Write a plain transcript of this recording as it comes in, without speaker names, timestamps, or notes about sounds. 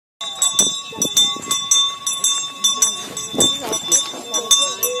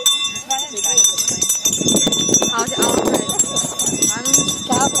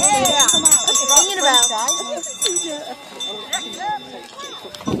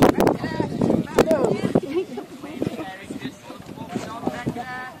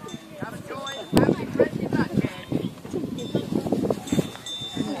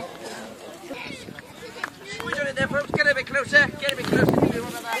Get a bit closer.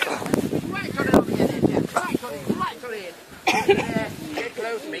 Right on it over here then, yeah. Right on it. Yeah, get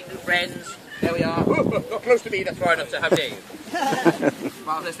close, make new friends. There we are. Not close to me, that's why not, so how dare you.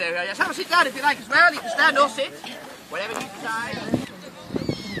 Marvellous, there we are. Yes, have a sit down if you like as well. You can stand or sit, whatever you decide.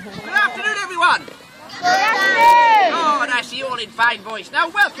 Good afternoon, everyone. Good afternoon. Oh, and I see you all in fine voice. Now,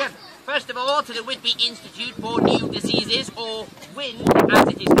 welcome, first of all, to the Whitby Institute for New Diseases, or WIN, as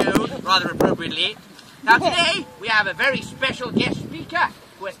it is known, rather appropriately. Now today, we have a very special guest speaker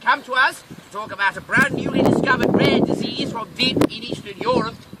who has come to us to talk about a brand newly discovered rare disease from deep in Eastern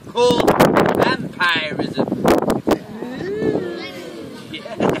Europe called vampirism. Yes.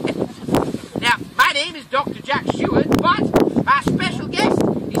 Now, my name is Dr. Jack Stewart, but my special guest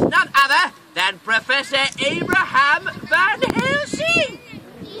is none other than Professor Abraham Van Helsing.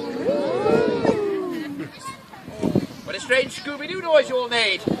 What a strange Scooby-Doo noise you all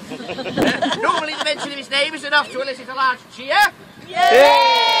made. Normally the mention of his name is enough to elicit a large cheer. Yay!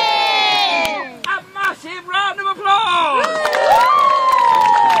 A massive round of applause!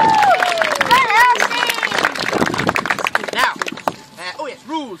 Now, oh yes,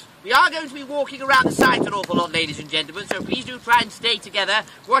 rules. We are going to be walking around the site an awful lot, ladies and gentlemen, so please do try and stay together.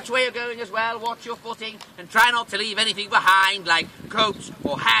 Watch where you're going as well, watch your footing, and try not to leave anything behind, like coats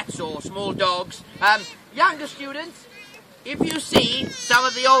or hats or small dogs. Younger students, if you see some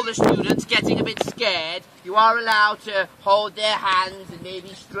of the older students getting a bit scared, you are allowed to hold their hands and maybe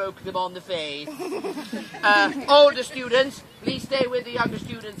stroke them on the face. Older students, please stay with the younger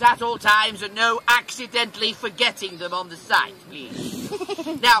students at all times and no accidentally forgetting them on the site, please.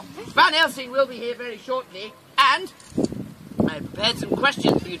 Now, Van Helsing will be here very shortly, and I prepared some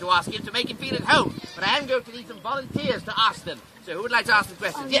questions for you to ask him to make him feel at home, but I am going to need some volunteers to ask them. So who would like to ask the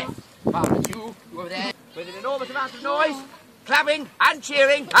questions? Yes, Barbara, you over there, with an enormous amount of noise, clapping and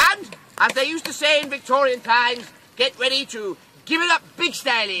cheering, and, as they used to say in Victorian times, get ready to give it up big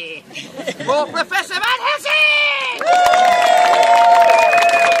styley for Professor Van Helsing!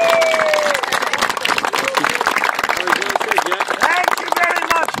 Thank you very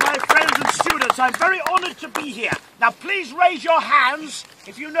much, my friends and students. I'm very honoured to be here. Now, please raise your hands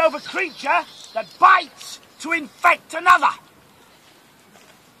if you know of a creature that bites to infect another.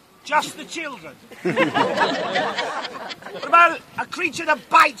 Just the children. What about a creature that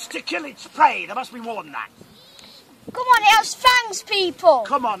bites to kill its prey? There must be more than that. Come on, it has fangs, people.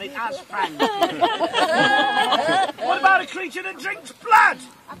 Come on, it has fangs. What about a creature that drinks blood?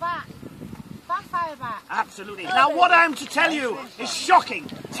 A bat. Vampire bat. Absolutely. Now, what I am to tell you is shocking,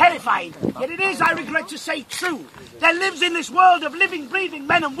 terrifying, yet it is, I regret to say, true. There lives in this world of living, breathing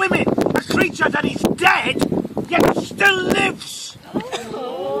men and women a creature that is dead, yet still lives.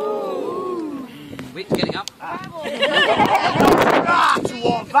 Wait, getting up. To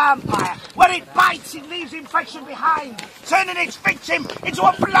a vampire. When it bites, it leaves infection behind, turning its victim into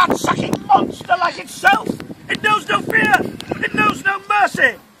a blood-sucking monster like itself. It knows no fear. It knows no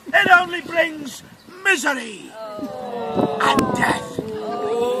mercy. It only brings misery and death.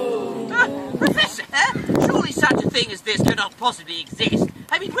 Professor, surely such a thing as this cannot possibly exist.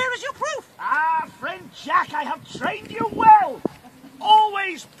 I mean, where is your proof? Ah, friend Jack, I have trained you well.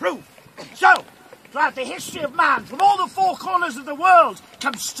 Always proof. So, throughout the history of man, from all the four corners of the world,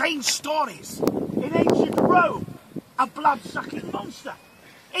 come strange stories. In ancient Rome, a blood-sucking monster.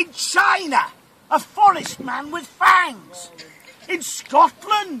 In China, a forest man with fangs. In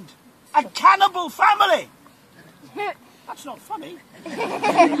Scotland, a cannibal family. That's not funny.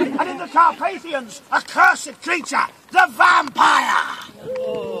 And in the Carpathians, a cursed creature, the vampire.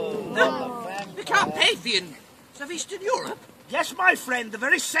 The Carpathians of Eastern Europe? Yes, my friend, the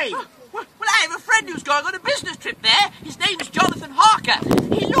very same. Well, I have a friend who's going on a business trip there. His name is Jonathan Harker.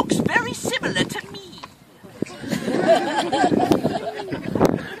 He looks very similar to me.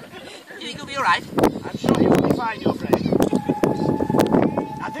 You think he'll be all right? I'm sure he will be fine, your friend.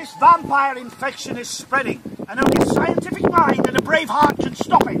 Now, this vampire infection is spreading, and only a scientific mind and a brave heart can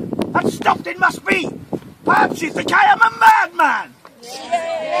stop it. And stopped it must be. Perhaps you think I am a madman.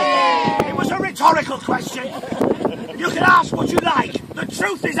 Yeah. It was a rhetorical question. You can ask what you like. The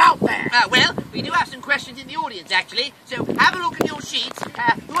truth is out there. Well, we do have some questions in the audience, actually. So have a look at your sheets.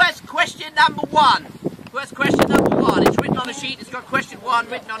 Who has question number one? Who has question number one? It's written on a sheet. It's got question one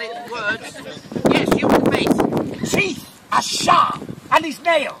written on it in words. Yes, you with the face. Teeth. as sharp as his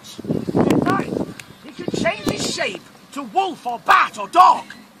nails. In fact, he can change his shape to wolf or bat or dog.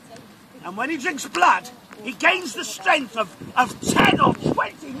 And when he drinks blood, he gains the strength of 10 or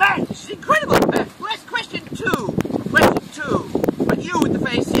 20 men. It's incredible. Where's question 2? Question 2. But you with the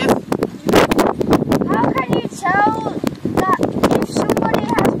face, yes? How can you tell that if somebody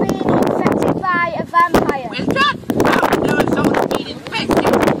has been infected by a vampire? Well done. How do you know if someone's been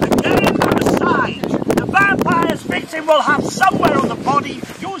infected? Again, on the side, the vampire's victim will have somewhere on the body,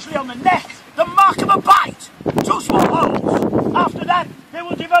 usually on the neck, the mark of a bite. 2 small holes. After that, they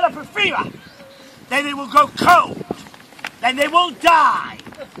will develop a fever. Then they will grow cold. Then they will die.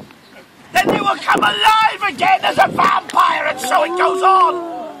 Then they will come alive again as a vampire, and so it goes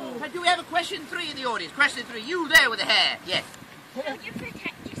on. And do we have a question 3 in the audience? Question 3, you there with the hair. Yes. How do you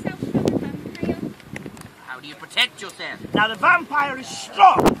protect yourself from a vampire? How do you protect yourself? Now, the vampire is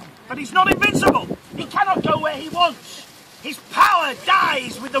strong, but he's not invincible. He cannot go where he wants. His power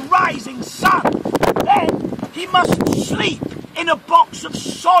dies with the rising sun. Then he must sleep in a box of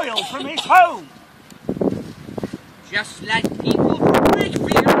soil from his home. Just like people from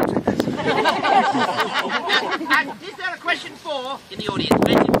Wakefield. And is there a question 4 in the audience?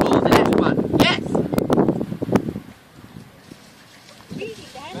 Question 4, the next one. Yes.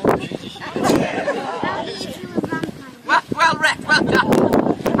 Well read, well done.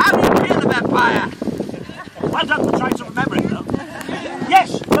 How do you kill a vampire? Well done for trying to remember it, though.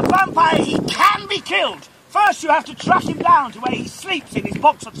 Yes, the vampire, he can be killed. First, you have to track him down to where he sleeps in his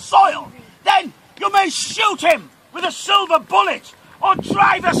box of soil. Then, you may shoot him with a silver bullet, or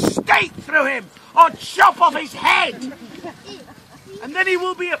drive a stake through him, or chop off his head. And then he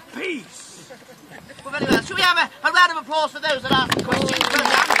will be at peace. Well, very well. Shall we have a round of applause for those that asked the questions? Well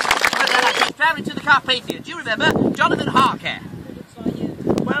done. Well done. Travelling to the Carpathians. Do you remember Jonathan Harker?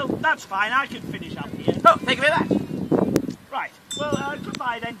 Well, that's fine. I can finish up here. Oh, thank you very much. Right. Well,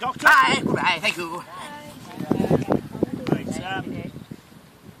 goodbye then, Doctor. Bye. Goodbye. Thank you. Right,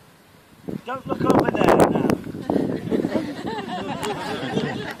 don't look over there now.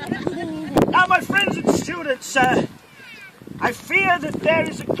 Now, my friends and students, I fear that there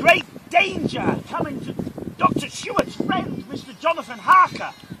is a great danger coming to Dr. Stewart's friend, Mr. Jonathan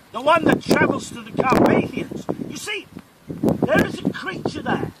Harker, the one that travels to the Carpathians. You see, there is a creature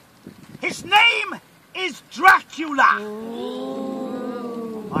there. His name is Dracula.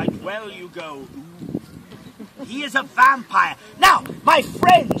 Might well you go, ooh. He is a vampire. Now, my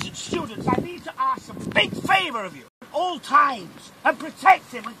friends and students, I need to ask a big favour of you. At all times, and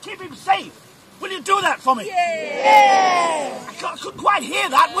protect him and keep him safe. Will you do that for me? Yes! I couldn't quite hear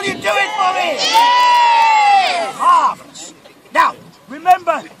that. Will you do it for me? Yes! Marvellous. Now,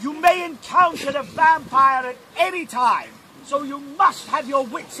 remember, you may encounter a vampire at any time, so you must have your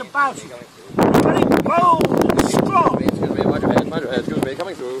wits about you. Be very bold and strong. Excuse me, mind your head, excuse me,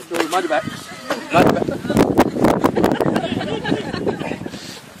 coming through, mind your back. Mind your back.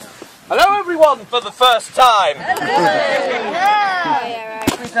 Hello everyone for the first time.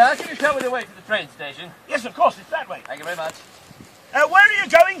 Sir, can you tell me the way to the train station? Yes, of course, it's that way. Thank you very much. Where are you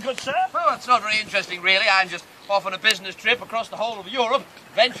going, good sir? Oh, it's not very interesting, really. I'm just off on a business trip across the whole of Europe,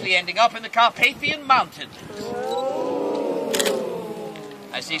 eventually ending up in the Carpathian Mountains.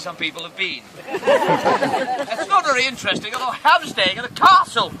 I see some people have been. It's not very interesting, although I am staying at a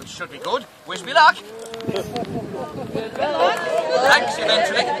castle, which should be good. Wish me luck. Thanks,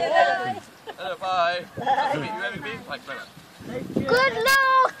 eventually. Bye. Nice to meet you, everybody. Thanks very much. Good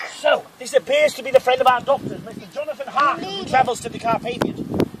luck! So, this appears to be the friend of our doctors, Mr. Jonathan Harker, who travels to the Carpathians.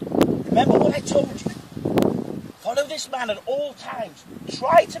 Remember what I told you. Follow this man at all times.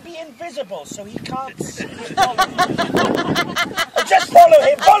 Try to be invisible so he can't see you. Just follow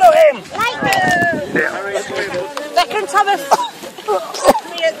him, follow him! Second Thomas!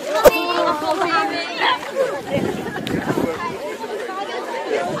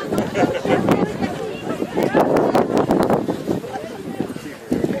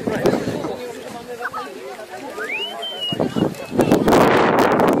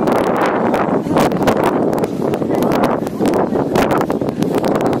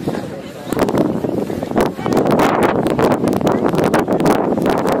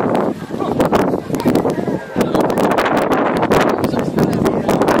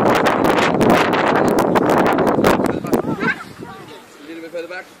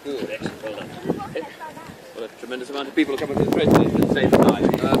 People are coming to the train station at the same time.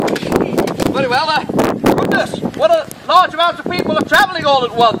 Very well, goodness, what a large amount of people are travelling all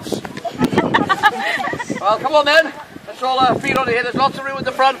at once. Well, come on then, let's all feed on here. There's lots of room at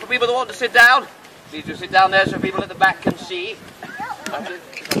the front for people that want to sit down. Please do sit down there so people at the back can see. That's it.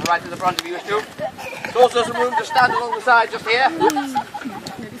 Right to the front if you wish to. There's also some room to stand along the side just here.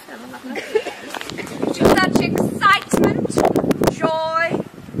 Such excitement, joy,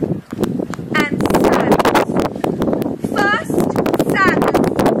 and sadness. First, sadness,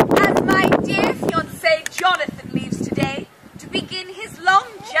 as my dear fiancé Jonathan leaves today to begin his long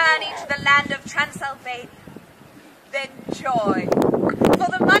journey to the land of Transylvania. Then joy, for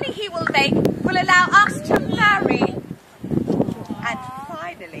the money he will make will allow us to marry. And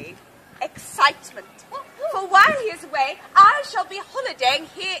finally, excitement. For while he is away, I shall be holidaying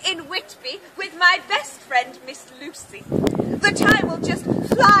here in Whitby with my best friend, Miss Lucy. The time will just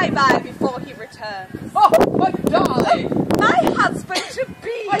fly by before he returns. Oh, my darling! My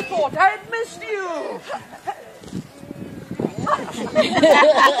husband-to-be! I thought I had missed you!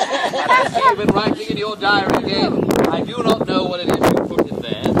 I see you've been writing in your diary again. I do not know what it is you put in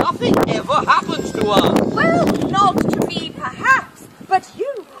there. Nothing ever happens to us. Well, not to me, perhaps, but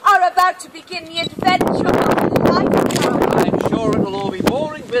you are about to begin the adventure of a lifetime. I'm sure it will all be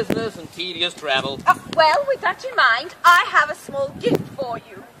boring business and tedious travel. Well, with that in mind, I have a small gift for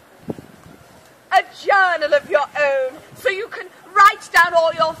you. A journal of your own, so you can write down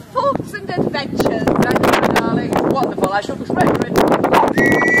all your thoughts and adventures. Thank you, my darling. It's wonderful. I shall treasure it.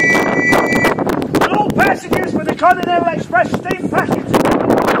 All passengers for the Continental Express steam package.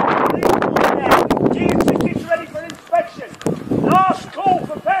 Key and tickets ready for inspection. Last call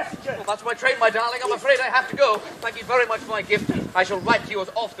for passengers. Well, that's my train, my darling. I'm afraid I have to go. Thank you very much for my gift. I shall write to you as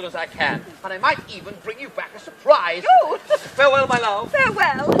often as I can. And I might even bring you back a surprise. Oh! Farewell, my love.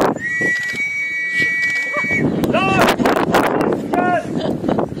 Farewell.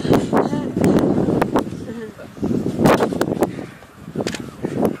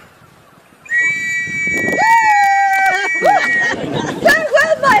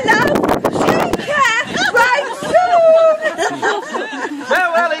 Farewell, my love. Take care. Ride soon.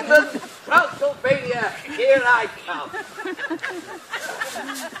 Farewell, England. Transylvania. Here I come.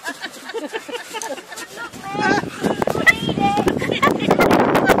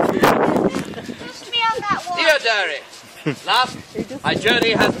 Dear diary, last, my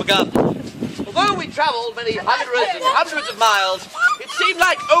journey has begun. Although we travelled many hundreds and hundreds of miles, it seemed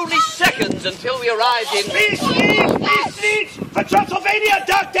like only seconds until we arrived in... These streets! For Transylvania,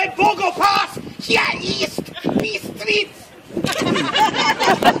 Dark Dead Bogo Pass! Here east! These streets!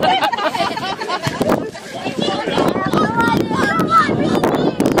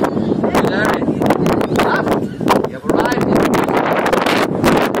 Diary, last, we have arrived in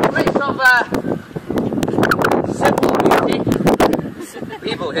a place of simple beauty.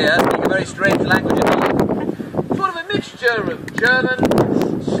 People here speak a very strange language indeed. Sort of a mixture of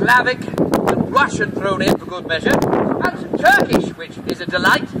German, Slavic, and Russian thrown in for good measure, and some Turkish, which is a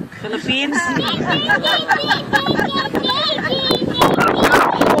delight. Philippines.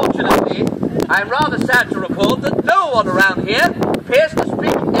 Unfortunately, I am rather sad to report that no one around here appears to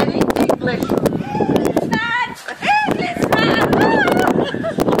speak any English.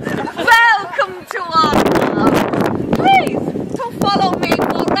 Welcome to our club. Please, to follow me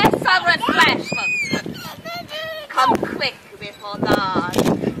for rest and refreshment. Come quick before dark.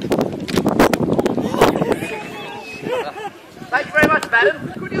 Thank you very much,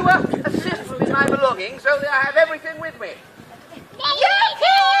 madam. Could you assist me in my belongings so that I have everything with me? Yep.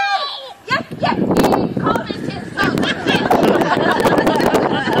 Come into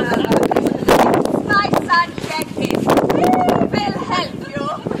my son Jenkins will help you.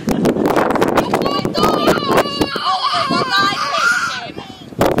 Over the right him.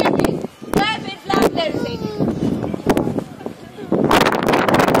 Rapid black nursing.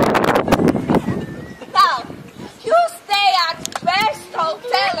 Now, you stay at best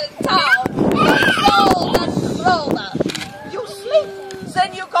hotel in town. Gold and Clover. You sleep, then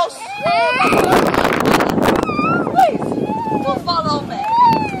you go sleep. Please, to follow me.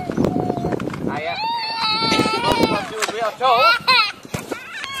 I must do as we are told.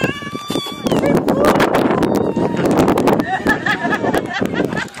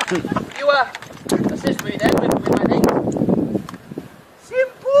 You assist me then with my things.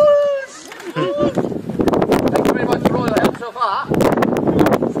 Simples. Thank you very much for all your help so far.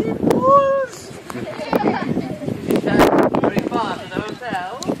 Simples. Is it very far to the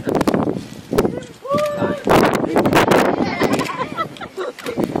hotel?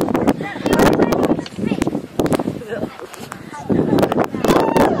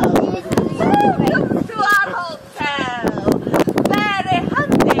 To our hotel. Very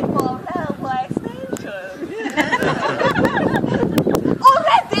handy for railway station.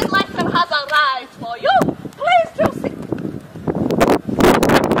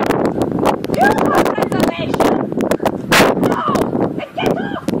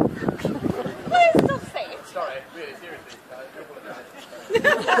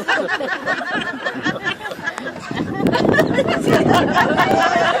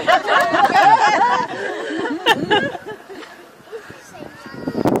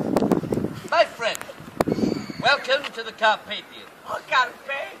 Welcome to the Carpathian. Oh,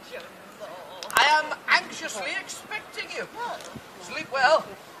 Carpathian. I am anxiously expecting you. Sleep well,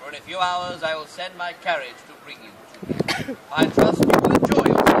 for in a few hours I will send my carriage to bring you to me. I trust you will enjoy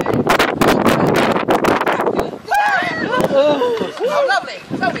your stay. Dracula. How lovely.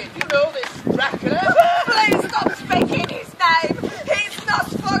 Tell me, do you know this Dracula? Please stop speaking his name. He's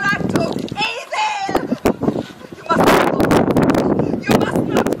Nosferatu. Evil. You must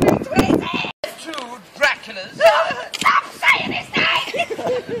not speak to his ear. Two Draculas. Stop saying his name.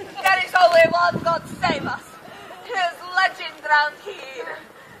 There is only one God save us. His legend round here.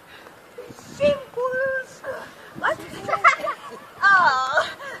 Simples. What? Oh,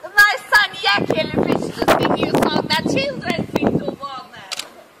 my son Yakil wished to sing you a song that children sing to Warner.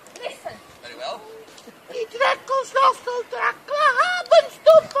 Listen. Very well. Die Dreckelsnossel Dracula haben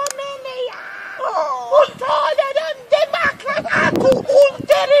Stuffe Männer. Und fordern den Makler Akku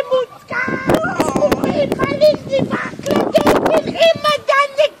unter dem Mutzka. Und wen verlässt die Makler, der will immer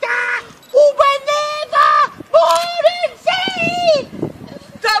dann nicht da. Übernehmen wollen sie.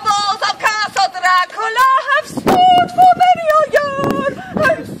 The walls of Castle Dracula have stood for many a year,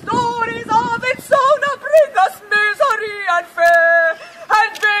 and stories of its owner bring us misery and fear.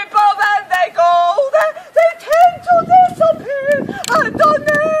 And people, when they go there, they tend to disappear and are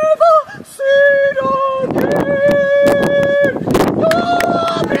never seen again.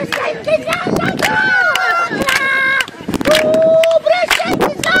 Dobre szczęki za Dracula. Dobre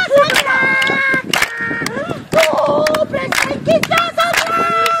szczęki za Dracula. Dobre szczęki za Dracula.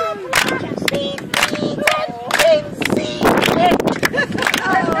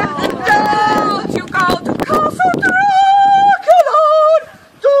 Don't you go to Castle Dracula!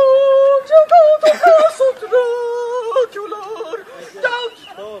 Don't you go to Castle Dracula! Don't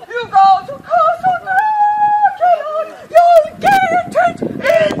you go to Castle Dracula! You'll get it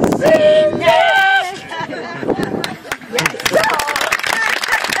in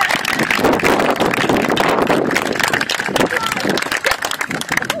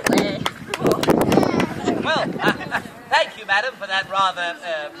Well, thank you, madam, for that rather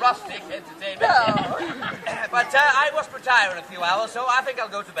rustic entertainment. But I must retire in a few hours, so I think I'll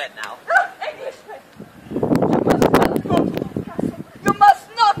go to bed now. Englishman, you must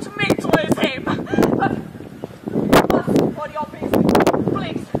not meet with him. But you must, for your business,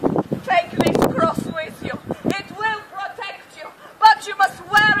 please take this cross with you. It will protect you, but you must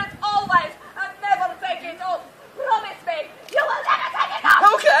wear it always and never take it off. Promise me, you will never take it off.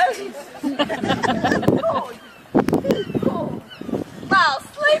 Okay. Well,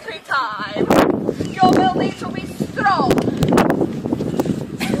 sleepy time. You will need to be strong.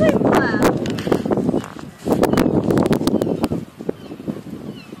 Sleep well.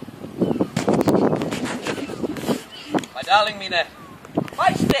 My darling Mina,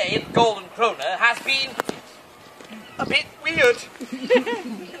 my stay at Golden Kroner has been a bit weird.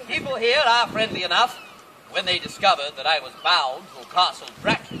 People here are friendly enough. When they discovered that I was bound for Castle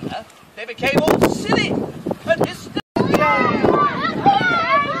Dracula, they became all silly and hysterical.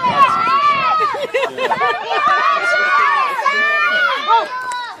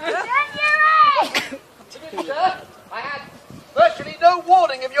 Sir, I had virtually no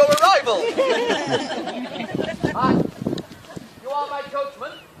warning of your arrival. You are my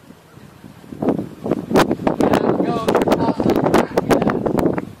coachman. And go to Castle Dracula.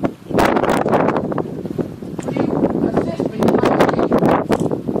 Will you assist me in my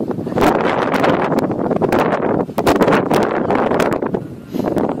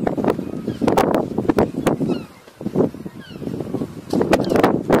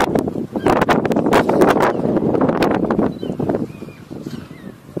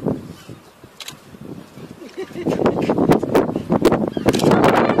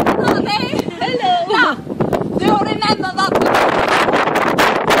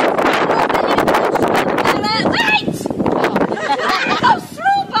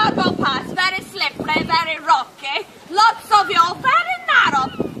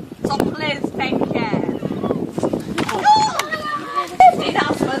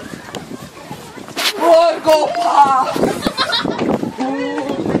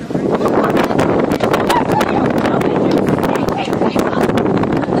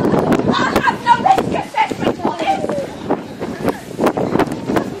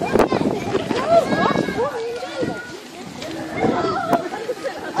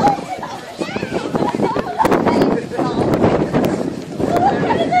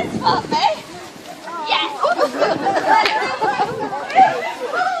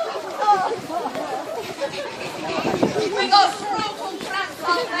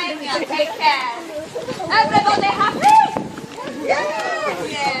Everybody happy?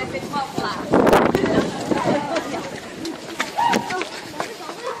 Yes, it's not flat.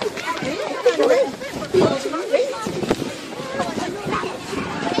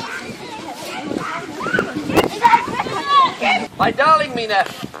 Mina.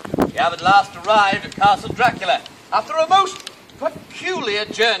 We have at last arrived at Castle Dracula after a most peculiar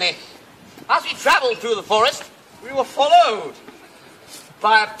journey. As we travelled through the forest, we were followed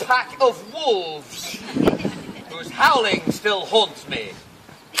by a pack of wolves whose howling still haunts me.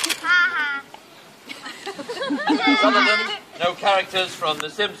 Some of them, no characters from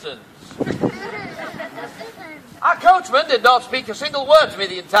The Simpsons. Our coachman did not speak a single word to me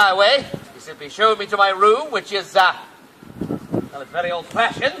the entire way. He simply showed me to my room, which is, well, it's very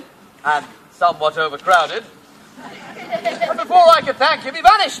old-fashioned and somewhat overcrowded. But before I could thank him, he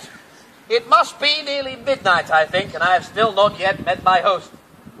vanished. It must be nearly midnight, I think, and I have still not yet met my host.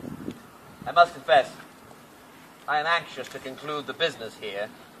 I must confess, I am anxious to conclude the business here.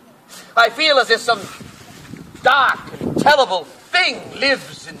 I feel as if some dark and terrible thing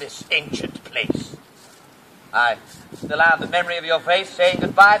lives in this ancient place. I still have the memory of your face saying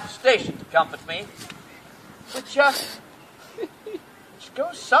goodbye at the station to comfort me, which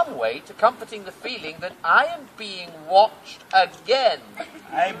goes some way to comforting the feeling that I am being watched again.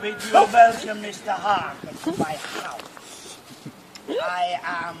 I bid you welcome, Mr. Harker, to my house. I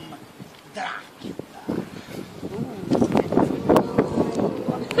am Dracula.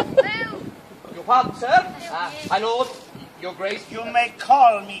 Your pardon, sir? My lord, your grace. You may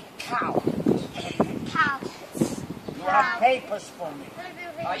call me Count. Count. You have papers for me.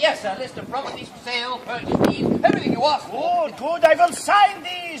 Yes, a list of properties for sale, purchase deed, everything you ask for. Good, good. I will sign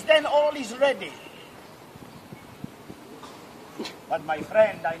these, then all is ready. But my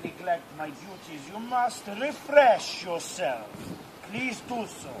friend, I neglect my duties. You must refresh yourself. Please do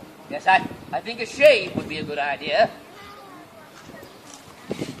so. Yes, I think a shave would be a good idea.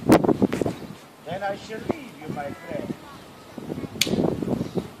 Then I shall leave you, my friend.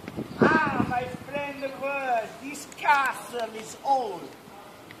 Ah, my friend of yours, this castle is old,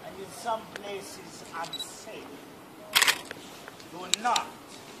 and in some places unsafe. Do not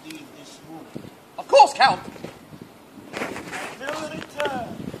leave this room. Of course, Count. I will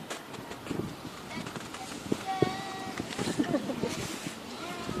return.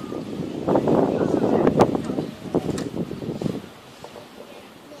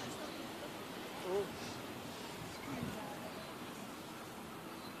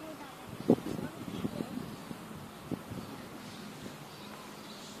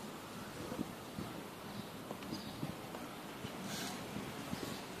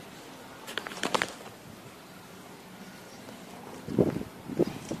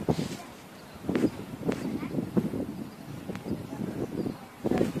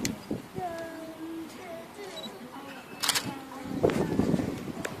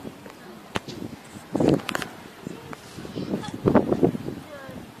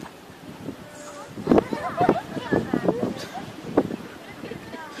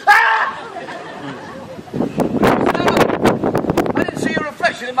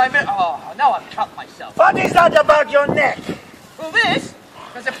 In my mirror. Oh, now I've cut myself. What is that about your neck? Well, this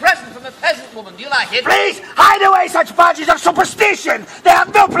is a present from a peasant woman. Do you like it? Please, hide away such badges of superstition. They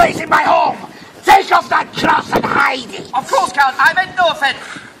have no place in my home. Take off that cross and hide it. Of course, Count. I meant no offense.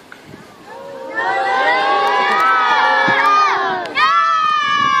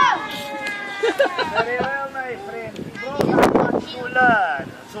 Very well, my friend. You both have much to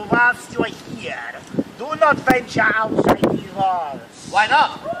learn. So whilst you're here, do not venture outside these walls. Why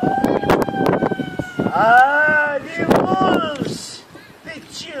not? Ah, the wolves, the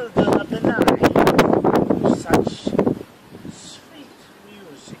children of the night. Such sweet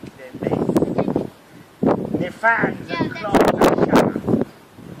music they make. They fans and claws are sharp.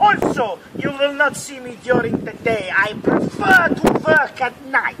 Also, you will not see me during the day. I prefer to work at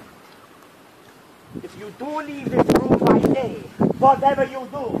night. If you do leave this room by day, whatever you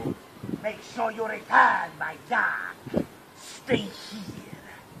do, make sure you return by dark. Stay here.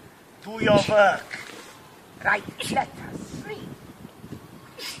 Do your work. Write letters. Read.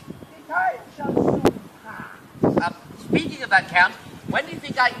 The time shall soon pass. Speaking of that, Count, when do you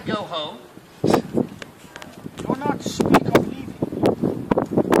think I can go home? Do not speak of leaving.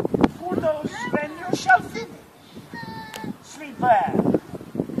 Who knows when you shall finish? Sleep well.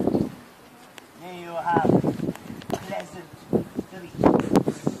 May you have pleasant dreams.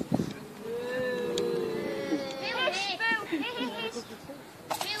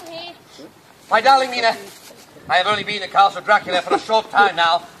 My darling Mina, I have only been at Castle Dracula for a short time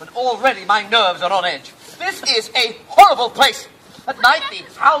now, and already my nerves are on edge. This is a horrible place. At night, the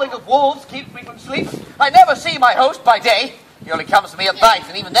howling of wolves keeps me from sleep. I never see my host by day. He only comes to me at night,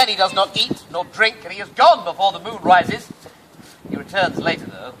 and even then he does not eat nor drink, and he is gone before the moon rises. He returns later,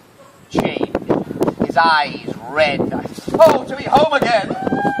 though, changed, his eyes red. Oh, to be home again!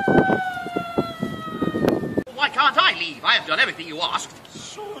 Why can't can't I leave? I have done everything you asked.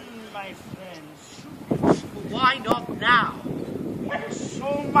 Soon, my friends. Why not now? There's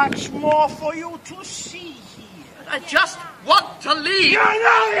so much more for you to see here. I just want to leave. You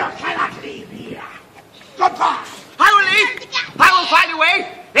know you cannot leave here. Goodbye. I will leave. I will find a way.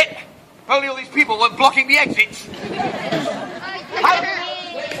 If only all these people weren't blocking the exits.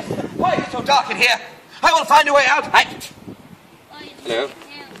 Why is it so dark in here? I will find a way out. Hello.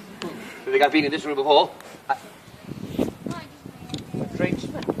 Do you think I've been in this room before? A strange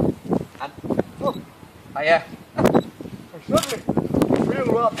smell. And I suddenly feel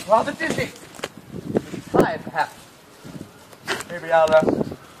rather dizzy. Tired, perhaps. Maybe I'll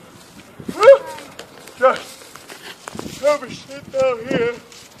just have a sit down here.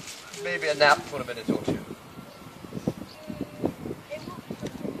 Maybe a nap for a minute or two.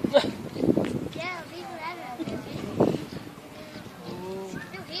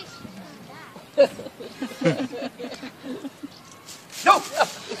 No!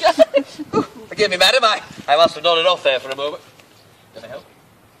 Forgive me, madam. I must have nodded off there for a moment. Can I help?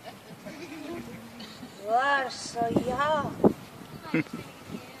 You are so young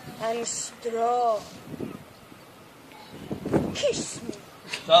and strong. Kiss me.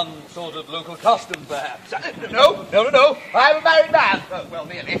 Some sort of local custom, perhaps. No. I'm a married man. Oh, well,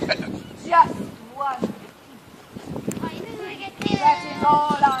 nearly. Just one. That is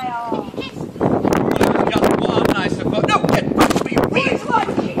all I ask. Just one, I suppose. No, get back to me. With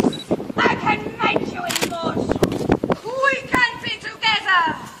one kiss, I can make you in mush. We can be together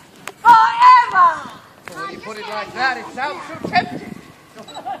forever. When you put it like that, it sounds so tempting.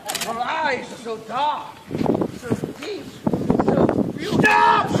 Your eyes are so dark, so deep, so beautiful.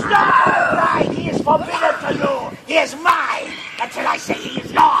 Stop! Right, he is forbidden to you. He is mine until I say he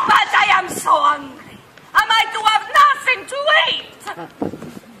is yours. But I am so hungry. Am I to have nothing to eat?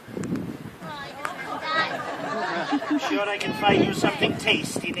 Sure I can find you something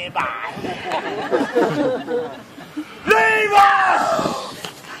tasty nearby. Leave us!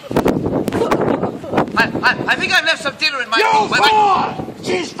 I think I've left some dinner in my You room. fool!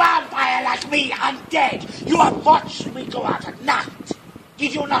 She's vampire like me, undead. You have watched me go out at night.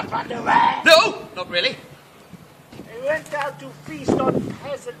 Did you not run away? No, not really. I went out to feast on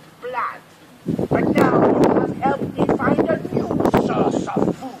peasant blood. But now you have helped me find a new source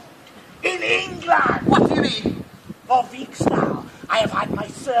of food. In England! What do you mean? For weeks now, I have had my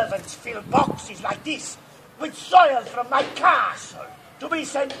servants fill boxes like this with soil from my castle to be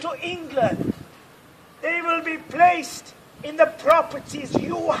sent to England. They will be placed in the properties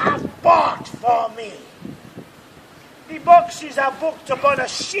you have bought for me. The boxes are booked upon a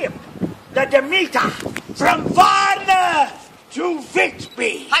ship, the Demeter, from Varna to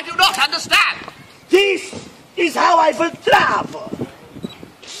Whitby. I do not understand. This is how I will travel.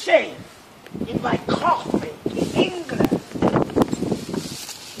 Safe in my coffin in England.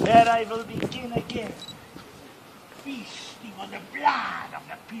 There I will begin again. Feasting on the blood of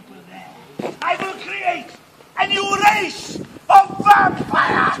the people there. I will create a new race of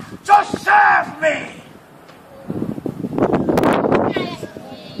vampire to serve me.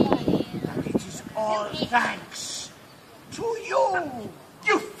 And it is all thanks to you.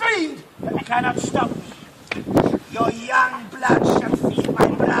 You fiend! I cannot stop me. Your young blood shall feed my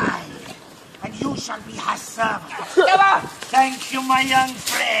bride, and you shall be her servant. Thank you, my young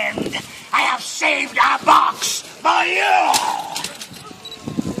friend. I have saved our box for you.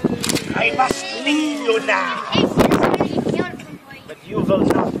 I must leave you now. But you will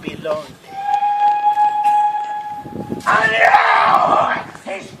not be lonely. And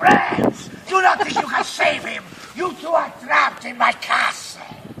you, his friends, do not think you can save him. You two are trapped in my castle.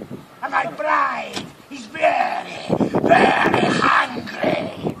 And my bride is very, very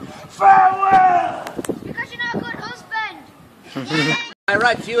hungry. Farewell! Because you're not a good husband. I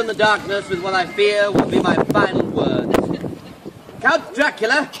write to you in the darkness with what I fear will be my final words. Count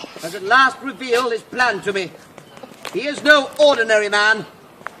Dracula has at last revealed his plan to me. He is no ordinary man,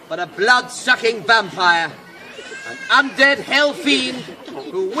 but a blood-sucking vampire. An undead hell fiend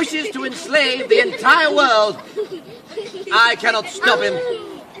who wishes to enslave the entire world. I cannot stop him,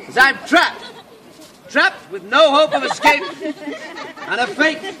 as I'm trapped. Trapped with no hope of escape, and a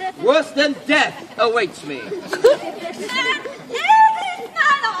fate worse than death awaits me.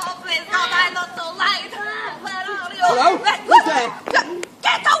 Hello? Who's there?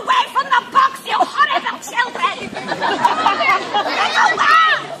 Get away from the box, you horrible children! Get away!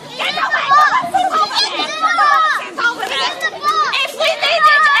 Get away! It's over there! If we need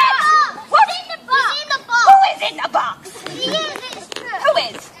it, what's in the box? Who is in the box? Who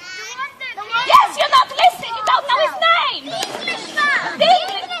is? Yes, you're not listening. You don't know his name. The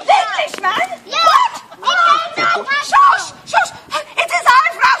Englishman? What?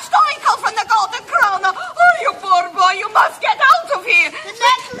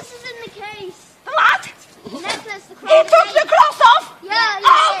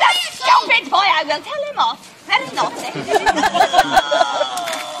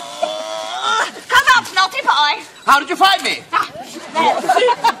 How did you find me? We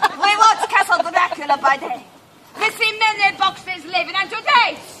watch Castle Dracula by day. We see many boxes living, and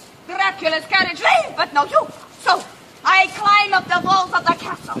today Dracula's carriage leave, but no you. So I climb up the walls of the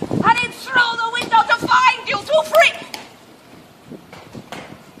castle and in through the window to find you, to free.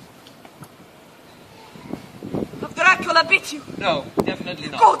 Have Dracula bit you? No, definitely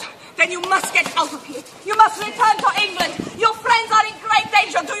not. Good. Then you must get out of here. You must return to England. Your friends are in great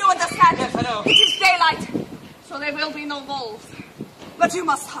danger. Do you understand? Yes, I know. It is daylight, so there will be no wolves. But you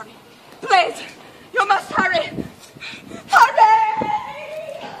must hurry. Please, you must hurry. Hurry!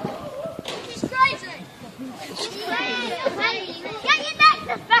 She's crazy. She's crazy. Get your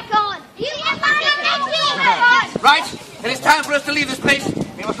necklace back on. You get my necklace back on. Right, it is time for us to leave this place.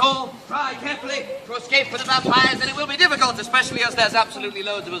 We must all try carefully to escape from the vampires, and it will be difficult, especially as there's absolutely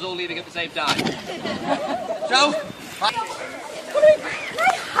loads of us all leaving at the same time. So, My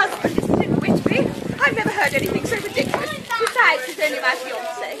husband isn't in Whitby. I've never heard anything so ridiculous. Besides, he's only my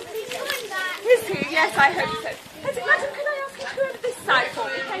fiancé. Is he? Yes, I hope so. Madam, can I ask you to go over this side for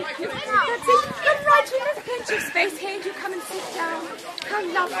me? Thank you. That's it. Come right in. There's plenty of space here. Do come and sit down. How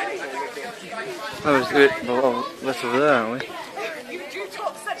lovely. Oh, it's a bit less over there, aren't we? You do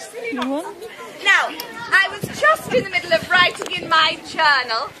talk such silly nonsense. Now, I was just in the middle of writing in my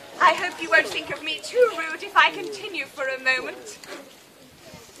journal. I hope you won't think of me too rude if I continue for a moment.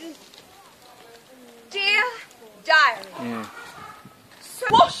 Dear diary, so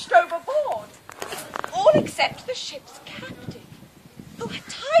washed overboard, all except the ship's captain, who had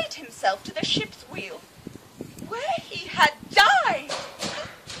tied himself to the ship's wheel, where he had died.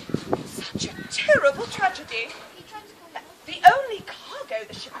 Such a terrible tragedy. The only cargo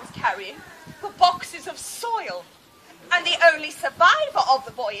the ship was carrying were boxes of soil, and the only survivor of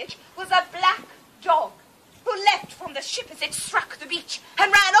the voyage was a black dog who leapt from the ship as it struck the beach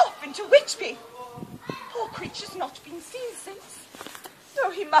and ran off into Whitby. Poor creature's not been seen since,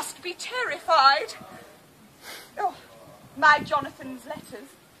 so he must be terrified. Oh, my Jonathan's letters,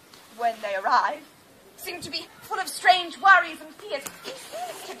 when they arrive, seem to be full of strange worries and fears. He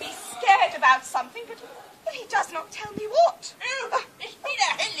seems to be scared about something, but he does not tell me what. Oh, Miss Mina,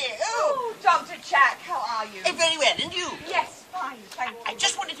 hello. Oh, Dr. Jack, how are you? Very well, and you? Yes, fine, thank you. I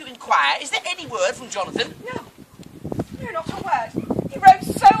just wanted to inquire, is there any word from Jonathan? No, not a word. He wrote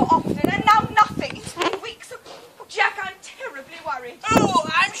so often, and now nothing. It's been weeks. Oh, Jack, I'm terribly worried. Oh,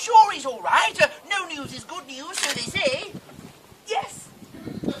 I'm sure he's all right. No news is good news, so they say. Yes.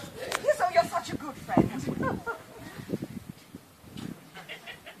 Yes, oh, you're such a good friend.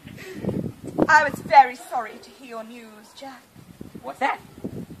 I was very sorry to hear your news, Jack. What's that?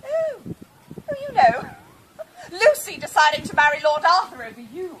 Oh, you know. Lucy deciding to marry Lord Arthur over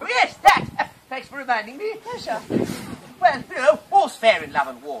you. Oh, yes, that. Thanks for reminding me. Pleasure. Well, you know, all's fair in love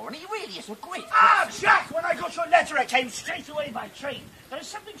and war, and he really is a great... Ah, Jack, when I got your letter, I came straight away by train. There is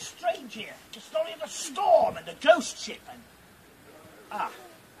something strange here. The story of the storm and the ghost ship and... Ah,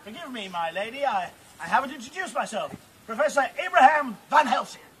 forgive me, my lady, I haven't introduced myself. Professor Abraham Van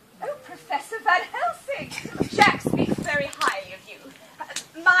Helsing. Oh, Professor Van Helsing. Jack speaks very highly of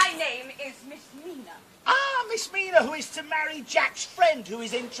you. My name is Miss Mina. Ah, Miss Mina, who is to marry Jack's friend, who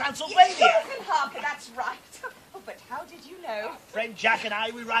is in Transylvania. Jonathan Harker, that's right. Oh, but how did you know? Friend Jack and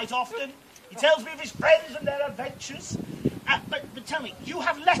I, we write often. He tells me of his friends and their adventures. But tell me, you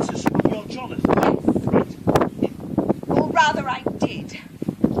have letters from your Jonathan? Yes. Or rather, I did.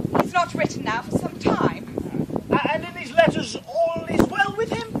 He's not written now for some time. And in his letters, all is well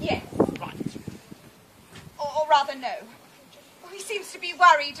with him? Yes. Right. Or rather, no. He seems to be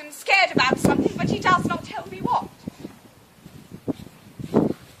worried and scared about something, but he does not tell me what.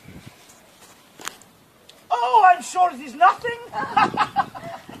 Oh, I'm sure it is nothing.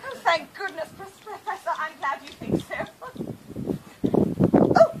 Oh, thank goodness, Professor, I'm glad you think so.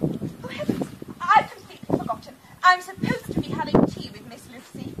 Oh, heavens, I've completely forgotten. I'm supposed to be having tea with Miss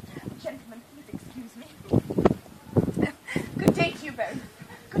Lucy. Gentlemen, please excuse me. Good day to you both.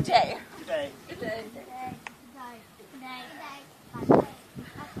 Good day. Good day. Good day.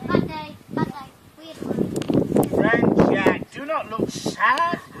 Friend Jack, do not look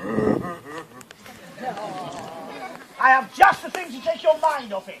sad. I have just the thing to take your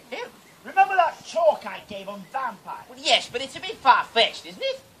mind off it. Remember that talk I gave on vampires? Well, yes, but it's a bit far-fetched, isn't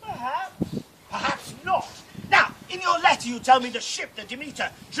it? Perhaps. Perhaps not. Now, in your letter you tell me the ship, the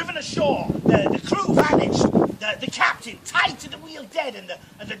Demeter, driven ashore, the crew vanished, the captain tied to the wheel dead,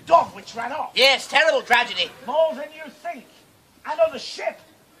 and the dog which ran off. Yes, terrible tragedy. More than you think. And on the ship,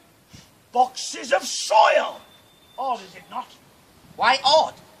 boxes of soil. Odd, is it not? Why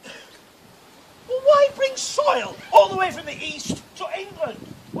odd? Well, why bring soil all the way from the east to England?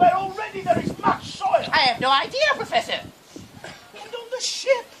 where already there is much soil. I have no idea, Professor. And on the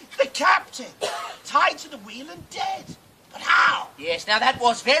ship, the captain, tied to the wheel and dead. But how? Yes, now that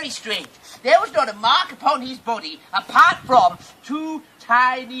was very strange. There was not a mark upon his body apart from 2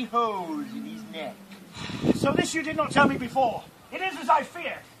 tiny holes in his neck. So this you did not tell me before. It is as I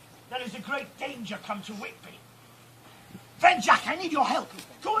feared. There is a great danger come to Whitby. Friend Jack, I need your help.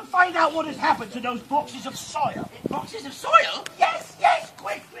 Go and find out what has happened to those boxes of soil. Boxes of soil? Yes, yes,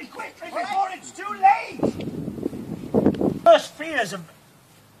 quickly, before it's too late. First fears of...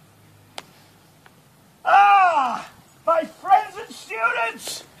 Ah, my friends and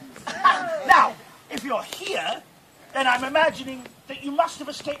students. Now, if you're here, then I'm imagining that you must have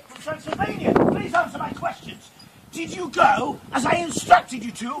escaped from Transylvania. Please answer my questions. Did you go, as I instructed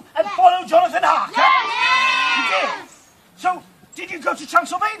you to, and follow Jonathan Harker? Yes! You did? So, did you go to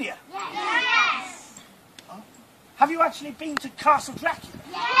Transylvania? Yes! Oh. Have you actually been to Castle Dracula?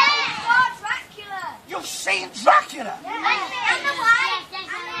 Yes! Oh, Dracula! You've seen Dracula? Yes! And the wife!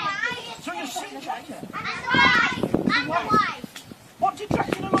 So you've seen Dracula? And the wife! What did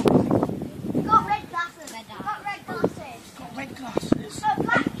Dracula look like? Got red glasses. Got red glasses. Got red glasses. Got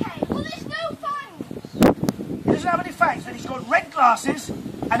black cape. Well, there's no fangs. He doesn't have any fangs, then he's got red glasses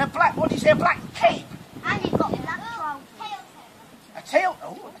and a black, what do you say, a black cape? And he's got black trousers. A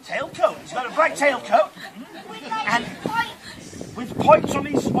tailcoat. He's got a black tailcoat. And with points on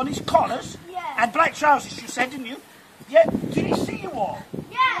his collars. Yeah. And black trousers, you said, didn't you? Yeah. Did he see you all?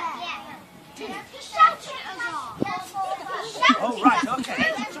 Yeah. He shouted at us all. Oh, right,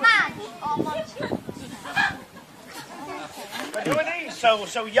 okay. But who are these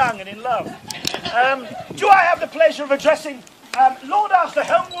so young and in love? Do I have the pleasure of addressing Lord Arthur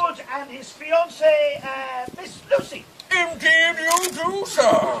Helmwood and his fiancée, Miss Lucy? Indeed you do,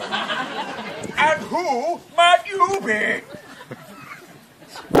 sir. And who might you be?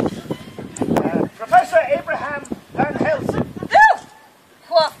 Professor Abraham Van Helsing. Oh,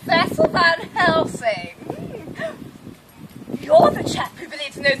 Professor Van Helsing. You're the chap who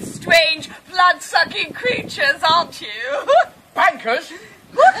believes in those strange, blood-sucking creatures, aren't you? Bankers?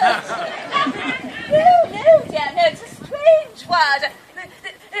 No, dear, no, it's a strange word.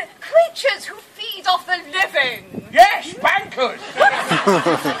 Creatures who feed off the living. Yes, bankers. No,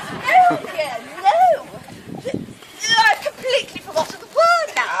 dear, no. I've completely forgotten the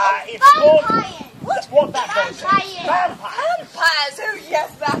word now. It's called... Vampires. What that goes in? Vampires. Vampires. Vampires, oh yes,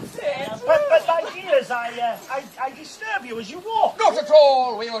 that's it. But my dears, I disturb you as you walk. Not at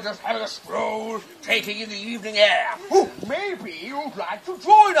all. We were just having a stroll, taking in the evening air. Oh, maybe you'd like to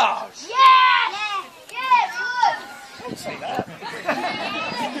join us. Yes! Yes, Don't say that.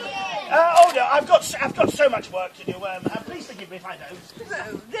 Oh no, I've got so much work to do. Please forgive me if I don't.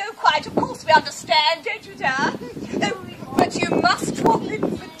 No, quite, of course we understand, don't you, dear? But you must drop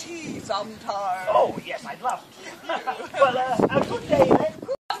in for tea sometime. Oh yes, I'd love to. Well, a good day then.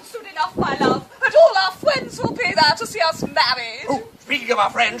 Soon enough, my love, and all our friends will be there to see us married. Oh, speaking of our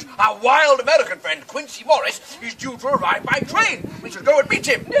friends, our wild American friend Quincy Morris is due to arrive by train. We should go and meet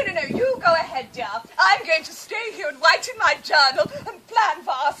him. No, you go ahead, dear. I'm going to stay here and write in my journal and plan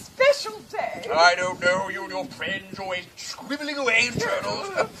for our special day. I don't know, you and your friends always scribbling away in journals.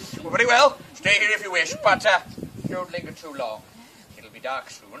 Well, very well, stay here if you wish, but don't linger too long. It'll be dark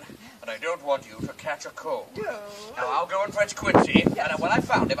soon, and I don't want you to catch a cold. No. Now, I'll go and fetch Quincy, and when I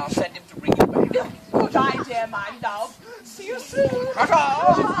found him, I'll send him to bring you back. Good idea, my love. See you soon.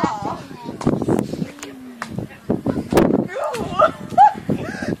 Ta-ta!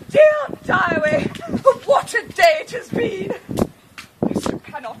 Dear diary, what a day it has been. I still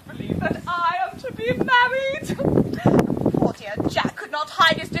cannot believe that I am to be married. Poor dear Jack could not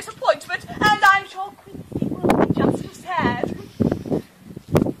hide his disappointment, and I'm sure Quincy will be just as sad.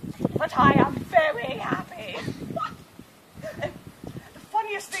 But I am very happy. The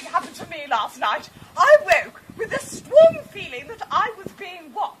funniest thing happened to me last night. I woke with a strong feeling that I was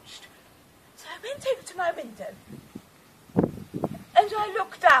being watched. So I went over to my window and I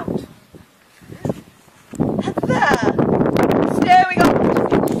looked out. And there, staring up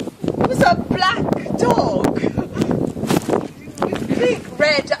at me, was a black dog with big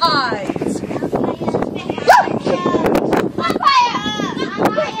red eyes.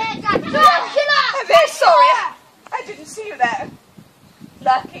 I'm very sorry. I didn't see you there,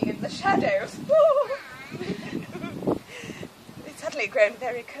 lurking in the shadows. It's suddenly grown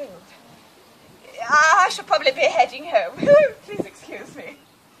very cold. I shall probably be heading home. Please excuse me.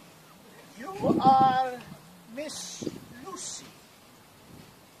 You are Miss Lucy.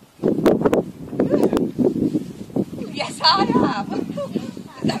 Yes, I am.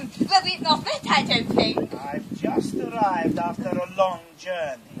 But we've not met, I don't think. I've just just arrived after a long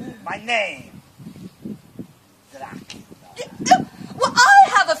journey. My name, Dracula. Well, I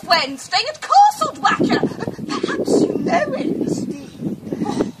have a friend staying at Castle Dracula. Perhaps you know it.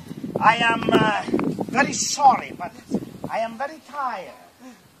 Indeed. I am very sorry, but I am very tired.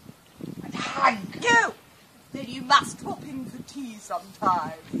 And hungry. No. Then you must drop in for tea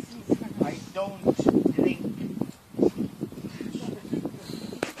sometime. I don't drink.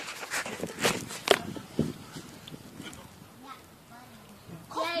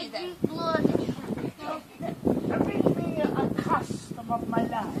 Coffee then. Having been a custom of my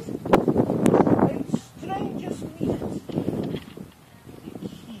life, when strangers meet,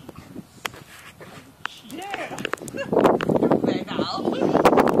 yeah. Where now?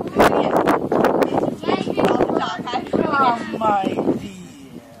 Oh, my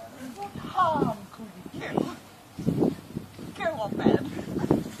dear, what harm could it do? Go on, then.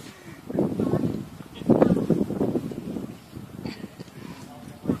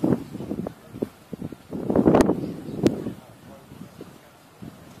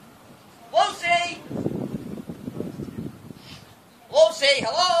 Lucy! Lucy,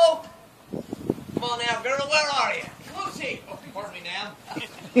 hello? Come on now, girl, where are you? Lucy! Oh, pardon me now.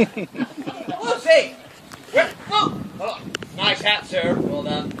 Lucy! Where? Oh, nice hat, sir. Well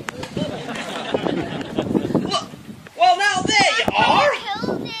done. Look. Well, now there you are.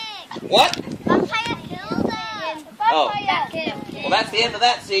 What? Vampire killed him. Oh. Vampire killed him. Well, that's the end of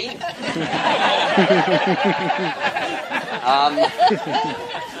that scene.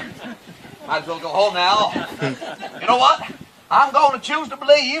 Might as well go home now. You know what? I'm going to choose to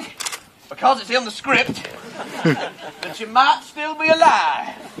believe, because it's in the script, that you might still be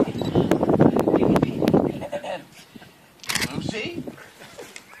alive. Lucy?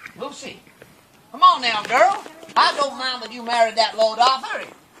 Lucy? Come on now, girl. I don't mind that you married that Lord Arthur. He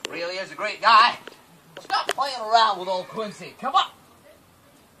really is a great guy. But stop playing around with old Quincy. Come on.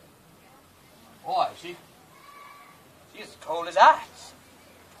 Boy, she's as cold as ice.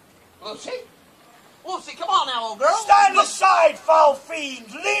 Lucy? Lucy, come on now, old girl. Stand aside, foul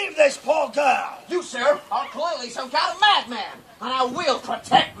fiends! Leave this poor girl! You, sir, are clearly some kind of madman, and I will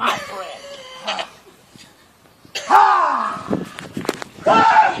protect my friend.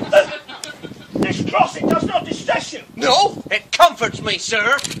 This crossing does not distress you. No, it comforts me,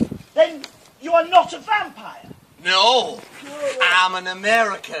 sir. Then you are not a vampire. No, I'm an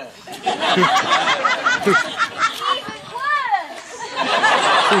American.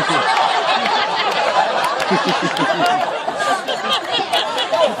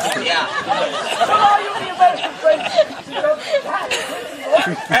 Yeah. So are you the American friend?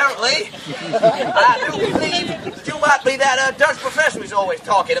 Apparently, I do believe you might be that Dutch professor he's always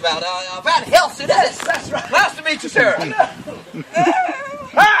talking about. Van Helsing, Yes, that's right. Nice to meet you, sir.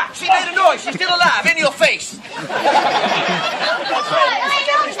 Ah, she made a noise. She's still alive. In your face.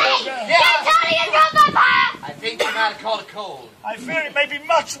 I think you might have caught a cold. I fear it may be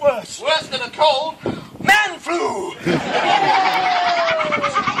much worse. Worse than a cold, man flu.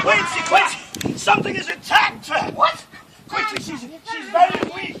 Quincy! Something has attacked her! What? Quickly, she's very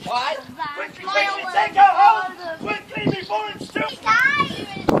weak! What? Quickly, take her home! Quickly, before it's too... Who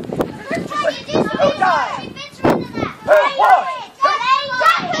died? Who? What?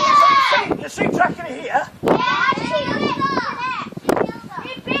 You see Dracula here? What? Just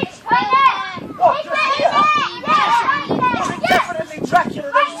here? Was it definitely Dracula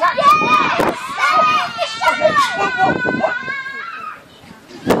that attacked her? What?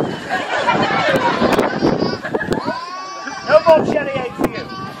 No more cherry aid for you.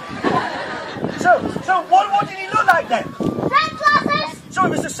 So what did he look like then? Sunglasses! So it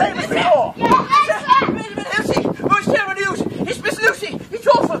was the same as before? Lucy, who's terrible news? It's Miss Lucy. It's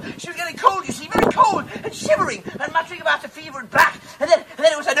awful. She was getting cold, you see, very cold, and shivering, and muttering about the fever and back. And then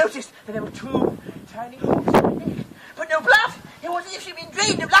it was, I noticed that there were two tiny holes in her neck. But no blood. It was as if she'd been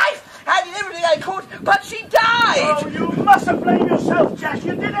drained of life. I did everything I could, but she died. Oh, you mustn't blame yourself, Jack.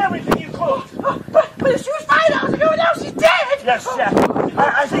 You did everything you could. Oh, but she was 5 hours ago, and now she's dead. Yes, Jack.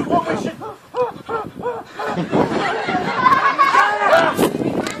 I think what we should...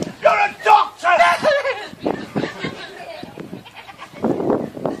 You're a doctor!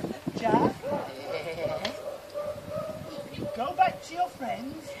 Jack? Go back to your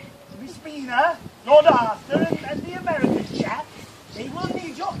friends, Miss Mina, Lord Arthur, and the American chap. They will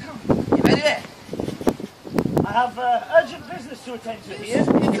need your company. You ready there? I have urgent business to attend to here.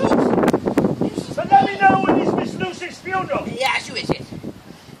 But let me know when is Miss Lucy's funeral. Yeah, she is it.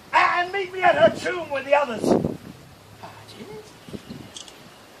 And meet me at her tomb with the others.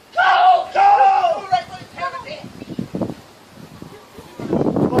 Go!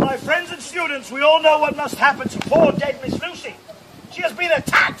 For my friends and students, we all know what must happen to poor dead Miss Lucy. She has been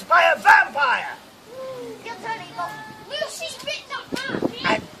attacked by a vampire. You're telling me, Lucy's bitten up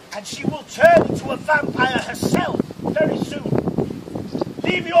man. And she will turn into a vampire herself very soon.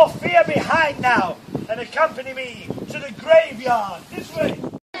 Leave your fear behind now and accompany me to the graveyard. This way.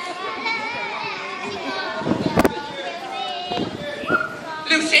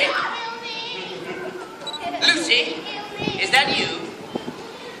 Lucy? Lucy? Is that you?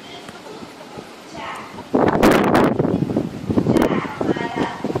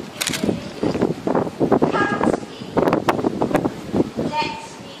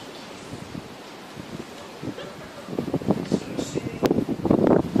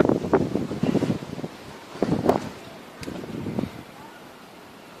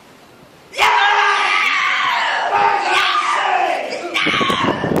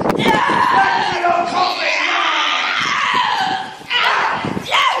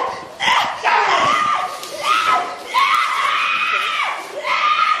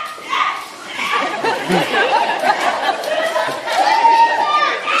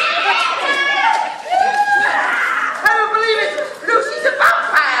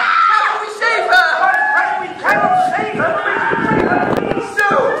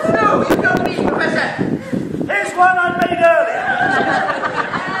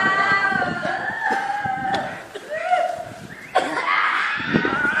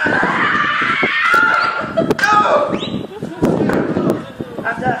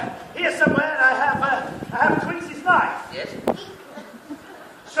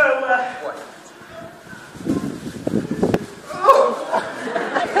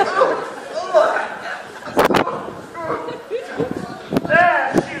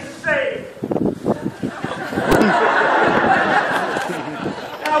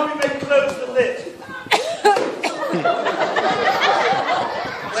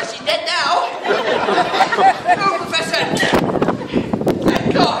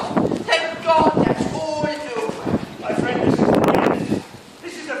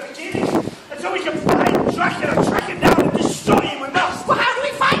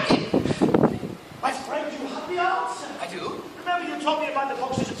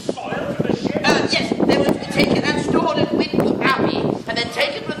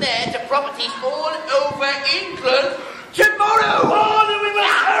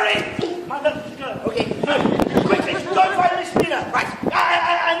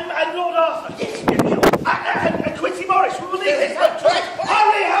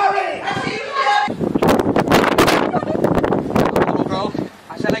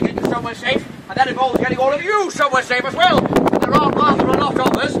 Somewhere safe as well. And there are rather a lot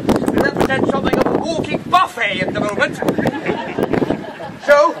of us. We represent something of a walking buffet at the moment.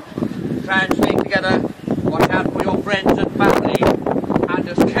 So, try and stay together, watch out for your friends and family, and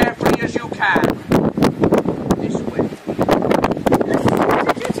as carefully as you can. This way.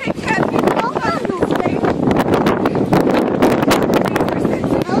 Did you take care of your mother, Lucy?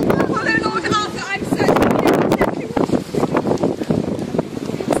 Although Lord Arthur, I'm certain he never took you.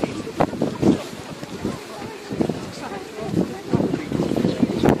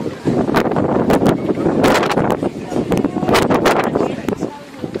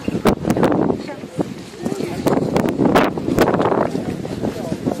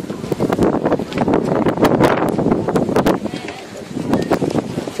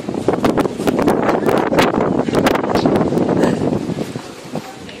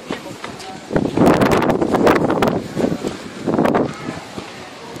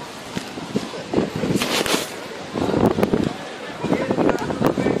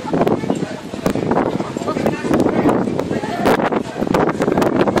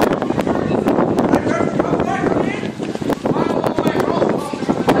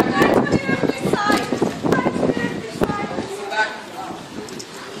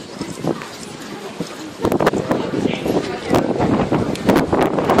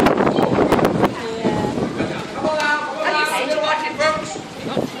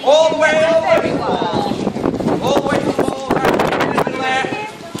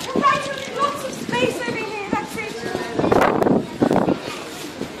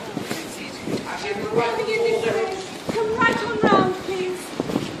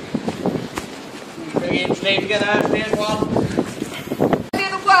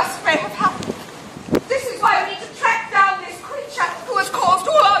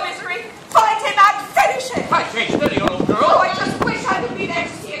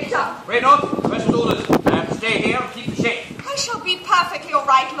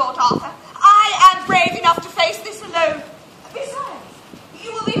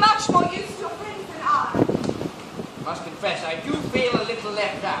 Must confess, I do feel a little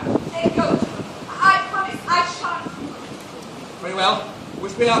left out. say go to them. I promise I shan't. Very well.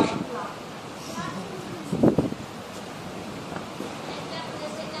 Wish me luck.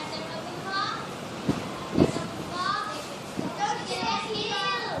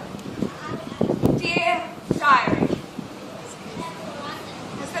 Dear diary,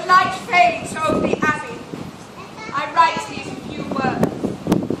 as the light fades over the abbey, I write these few words.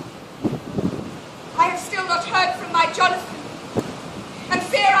 I have still not heard from my Jonathan, and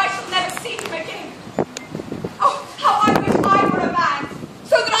fear I shall never see him again. Oh, how I wish I were a man,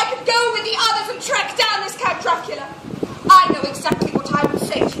 so that I could go with the others and track down this Count Dracula. I know exactly what I would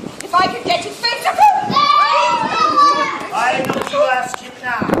say to him if I could get his face to Why don't you ask him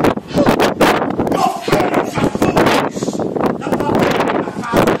now? Your friends are fools! The bottom of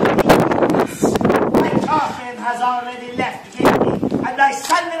my coffin has already left Whitby, and by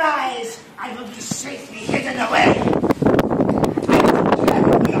sunrise I will be safely hidden away. I will tell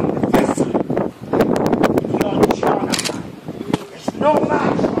your professor. Your Jonathan is no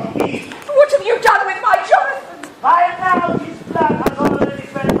match for me. What have you done with my Jonathan? By now his blood has already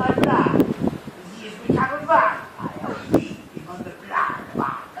fed my blood. He has become a vampire, weak on the black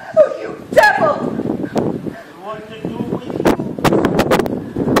mark. Oh, you devil! What to do with you?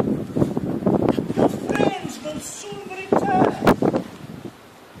 Your friends will soon return.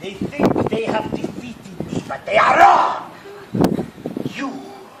 They think they have defeated me, but they are wrong. You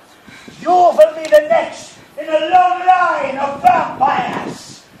will be the next in a long line of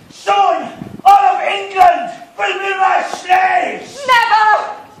vampires. Soon, all of England will be my slaves. Never!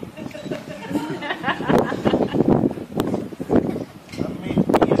 Permit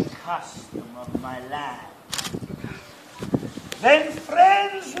me a custom of my land. When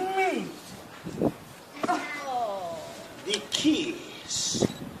friends meet, the kiss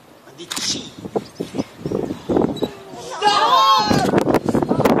and the cheek. Stop!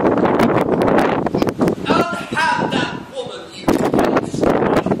 Don't have that woman, you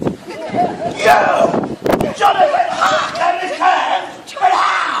Jonathan Hart can return, but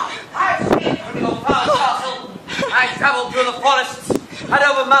how? I've seen from your proud castle. I travelled through the forests and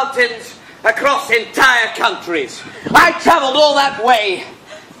over mountains, across entire countries. I travelled all that way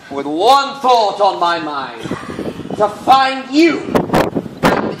with one thought on my mind: to find you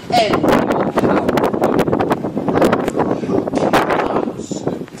and end your power. You cannot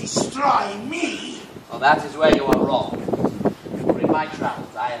destroy me. Well, that is where you are wrong. For in my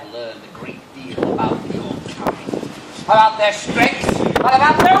travels, I have learned a great deal about your kind, about their strengths, and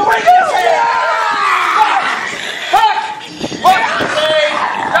about their weaknesses. What you say?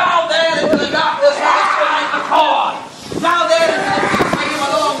 Down there into the darkness where it's behind the cord. Down there into the pit where you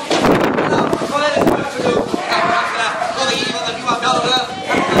belong. Well, there is work to do. Dracula, for the evil that you have done on earth,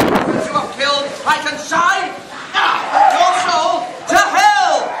 and the innocents you have killed, I can shine your soul to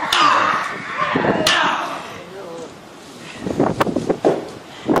hell.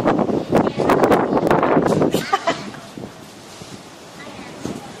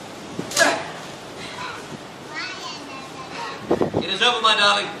 It is over, my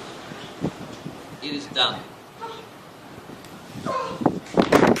darling. It is done.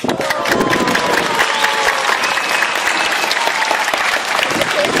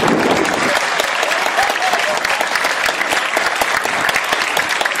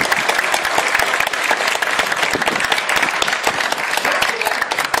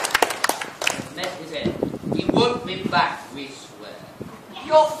 Met his end. He won't be back, we swear.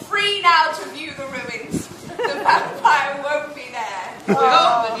 You're free now to view the ruins. The vampire won't be there. We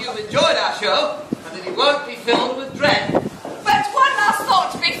hope that you've enjoyed our show.